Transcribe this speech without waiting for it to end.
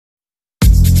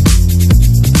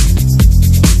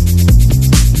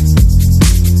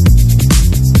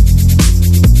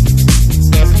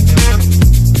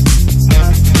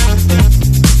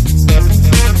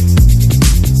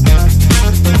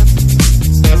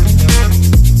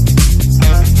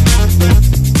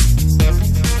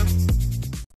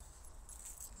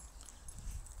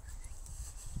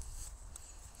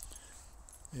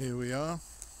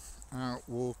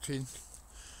walking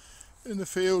in the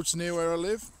fields near where I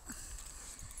live.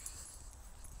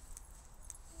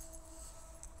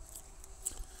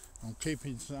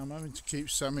 I'm having to keep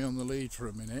Sammy on the lead for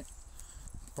a minute.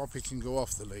 Poppy can go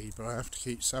off the lead, but I have to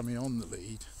keep Sammy on the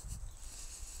lead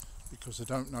because I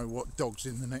don't know what dog's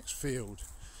in the next field.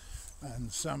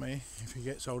 And Sammy, if he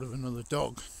gets hold of another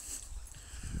dog,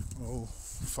 will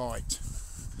fight.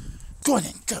 Go on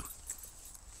then, go!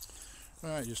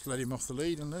 Right, just let him off the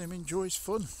lead and let him enjoy his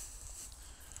fun.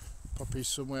 Poppy's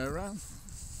somewhere around.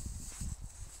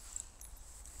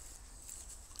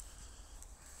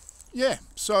 Yeah,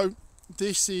 so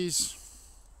this is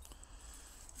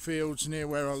fields near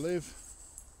where I live.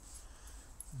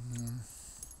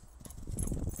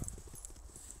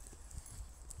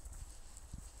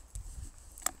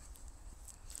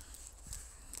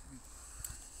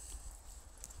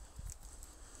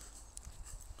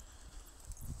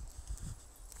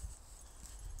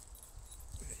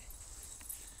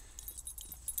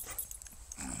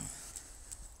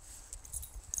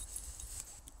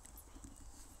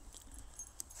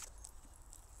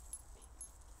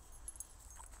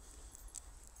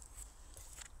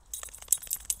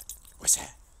 What's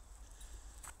that?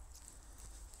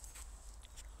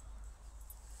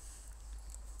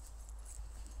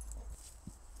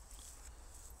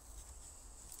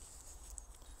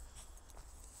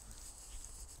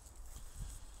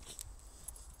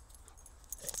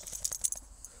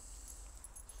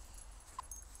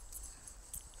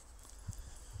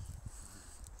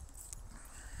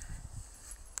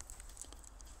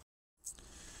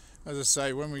 As I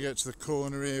say, when we get to the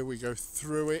corner here, we go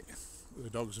through it. The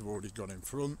dogs have already gone in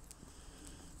front,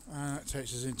 and that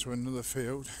takes us into another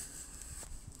field.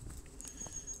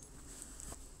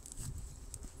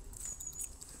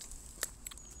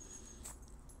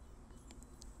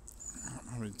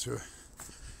 I'm having to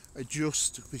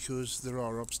adjust because there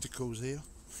are obstacles here.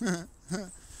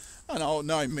 And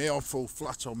knowing me, I'll fall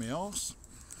flat on my arse.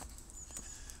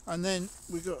 And then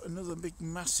we've got another big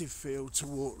massive field to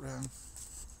walk round.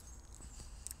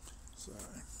 So,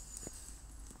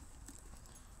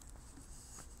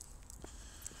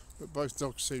 but both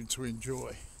dogs seem to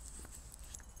enjoy.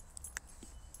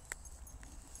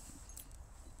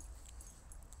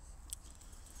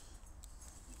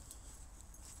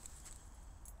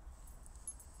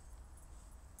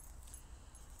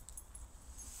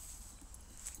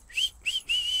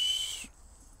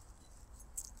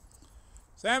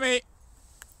 Sammy,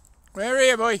 where are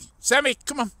you, boy? Sammy,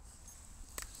 come on.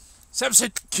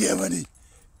 Samson, come on in.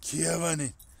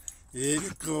 You're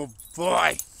a good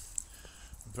boy.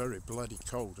 Very bloody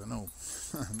cold, I know.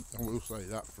 I will say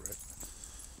that for it.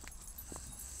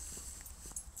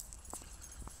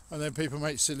 And then people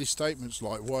make silly statements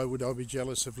like, why would I be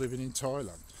jealous of living in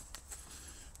Thailand?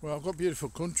 Well, I've got beautiful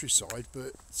countryside,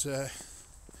 but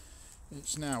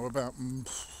it's now about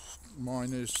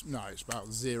it's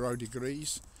about 0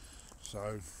 degrees.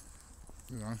 So,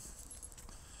 you know,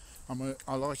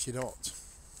 I like it hot.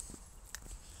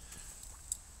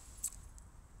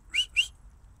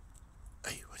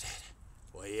 Hey, what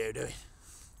are you doing?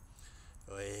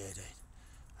 What are you doing?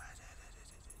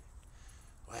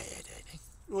 What are you doing?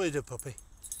 What are you doing, puppy?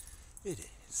 Here it is,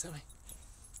 Sammy.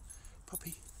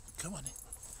 Puppy, come on in.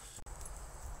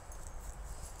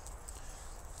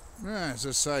 As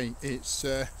I say, it's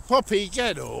Poppy,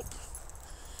 get up.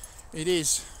 It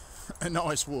is a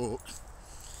nice walk,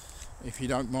 if you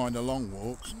don't mind a long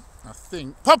walk. I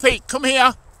think Poppy, come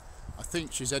here. I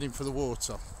think she's heading for the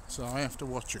water, so I have to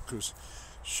watch her because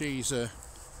she's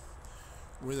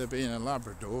with her being a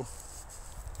Labrador,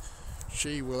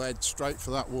 she will head straight for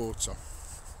that water.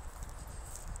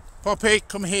 Poppy,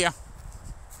 come here.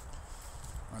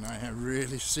 And I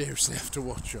really seriously have to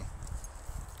watch her.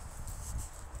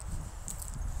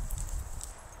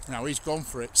 Now he's gone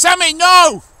for it. Sammy,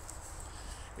 no!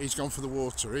 He's gone for the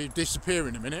water. He'll disappear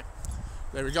in a minute.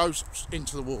 There he goes,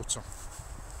 into the water.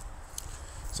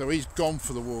 So he's gone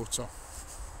for the water.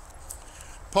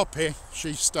 Poppy,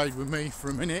 she stayed with me for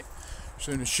a minute. As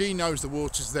soon as she knows the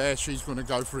water's there, she's going to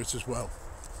go for it as well.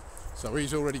 So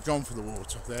he's already gone for the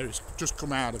water. There, he's just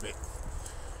come out of it.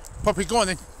 Poppy, go on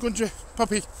then. Go on,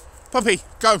 Poppy. Poppy,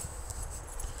 go.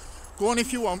 Go on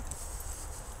if you want.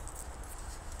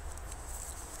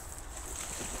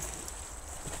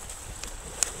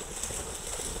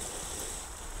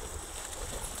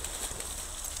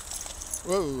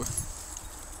 Whoa.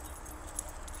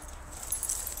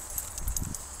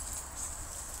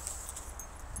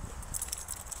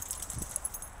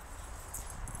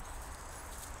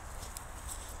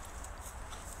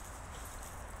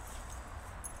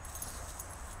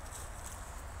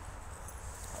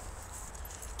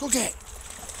 Go get it.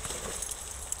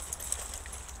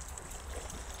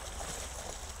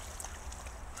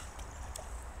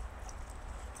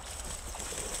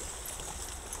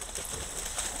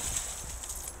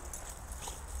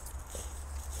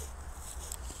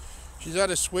 She's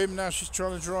had a swim, now she's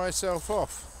trying to dry herself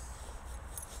off.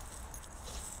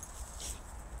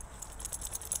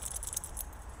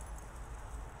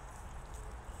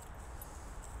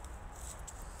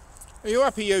 Are you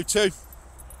happy, you two?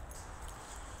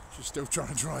 She's still trying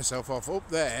to dry herself off. Up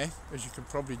there, as you can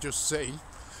probably just see,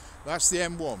 that's the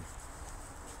M1.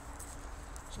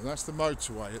 So that's the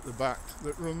motorway at the back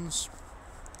that runs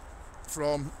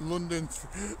from London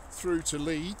through to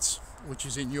Leeds, which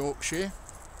is in Yorkshire.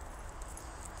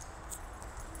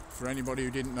 For anybody who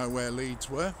didn't know where Leeds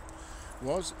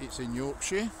was, it's in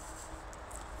Yorkshire.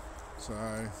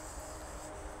 So,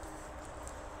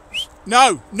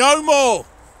 no more!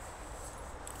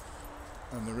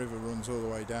 And the river runs all the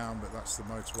way down, but that's the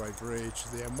motorway bridge,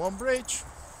 the M1 bridge.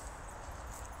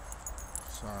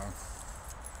 So,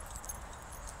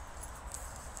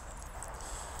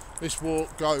 this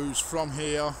walk goes from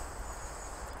here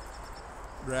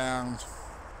round,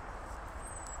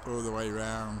 all the way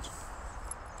round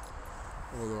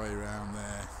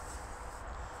there,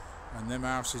 and them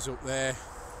houses up there,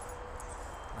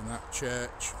 and that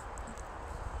church.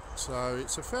 So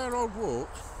it's a fair old walk.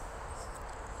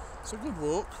 It's a good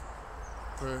walk,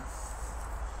 but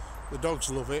the dogs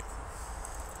love it.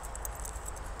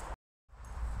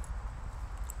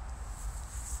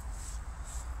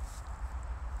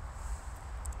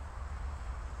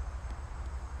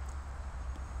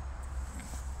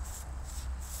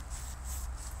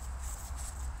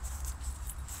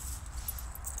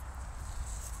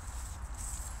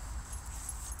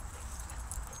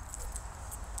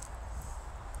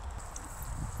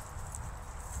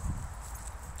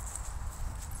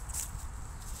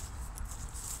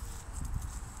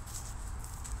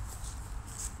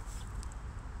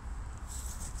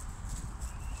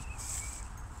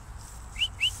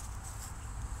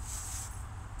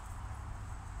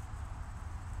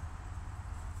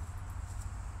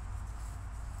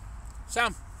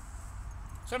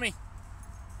 Sammy,